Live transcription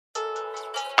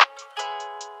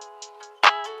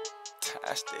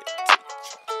Pass that tick.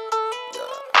 Yeah,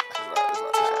 it's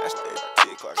like pass that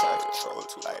tick like I control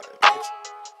too like bitch.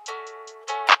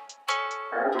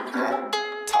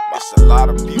 It's a lot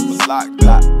of people locked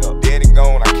up, dead and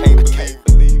gone, I can't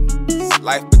believe it.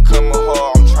 Life becoming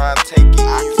hard, I'm trying to take it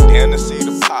easy. Damn to see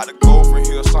the pot of gold from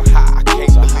here, somehow I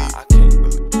can't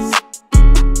believe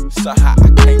it. Somehow I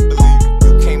can't believe it.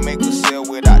 You can't make a sale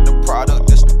without the product,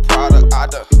 this the product. I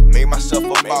done made myself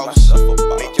a boss,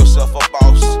 make yourself a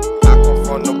boss. I come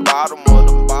from the bottom of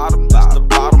the bottom, that's the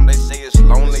bottom. They say it's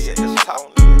lonely at the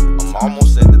top, I'm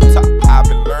almost at the top. I've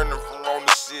been learning from wrong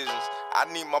decisions, I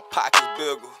need my pockets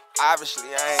bigger. Obviously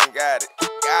I ain't got it,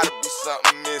 gotta be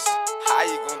something missing. How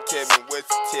you gon' tell me what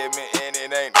you tell me and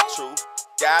it ain't the truth?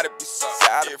 Gotta be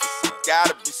something different,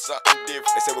 gotta be something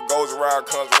different. They say what goes around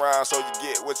comes around, so you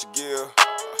get what you give.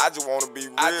 I just wanna be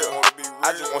real, I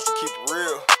just want you to keep it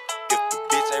real. If the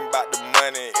bitch ain't about the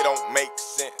money, it don't make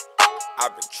sense.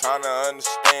 I've been trying to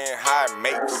understand how it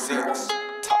makes sense.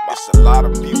 It's a lot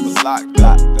of people locked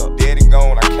up, dead and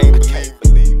gone, I can't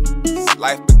believe it.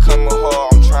 Life becoming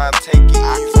hard, I'm trying to take it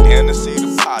easy. Damn to see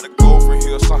the pot of gold from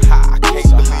here, somehow I can't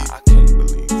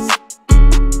believe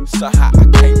it. Somehow I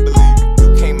can't believe it.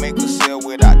 You can't make a sale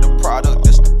without the product,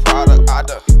 this the product. I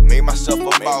done made myself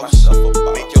a boss,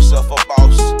 make yourself a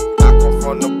boss. I come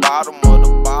from the bottom of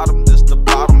the bottom, this the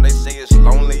bottom. They say it's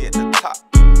lonely at the top,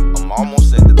 I'm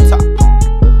almost at the top.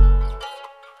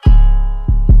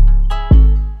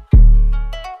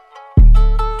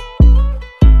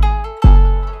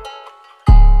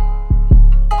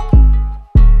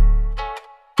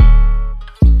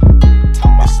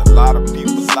 A lot of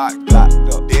people locked up,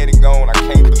 dead and gone, I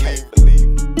can't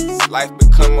believe it. Life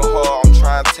becoming hard, I'm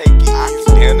trying to take it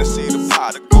easy. Damn to see the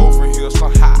pot of gold from here,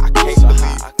 somehow I can't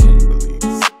believe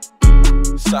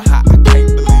it. Somehow I can't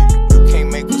believe it.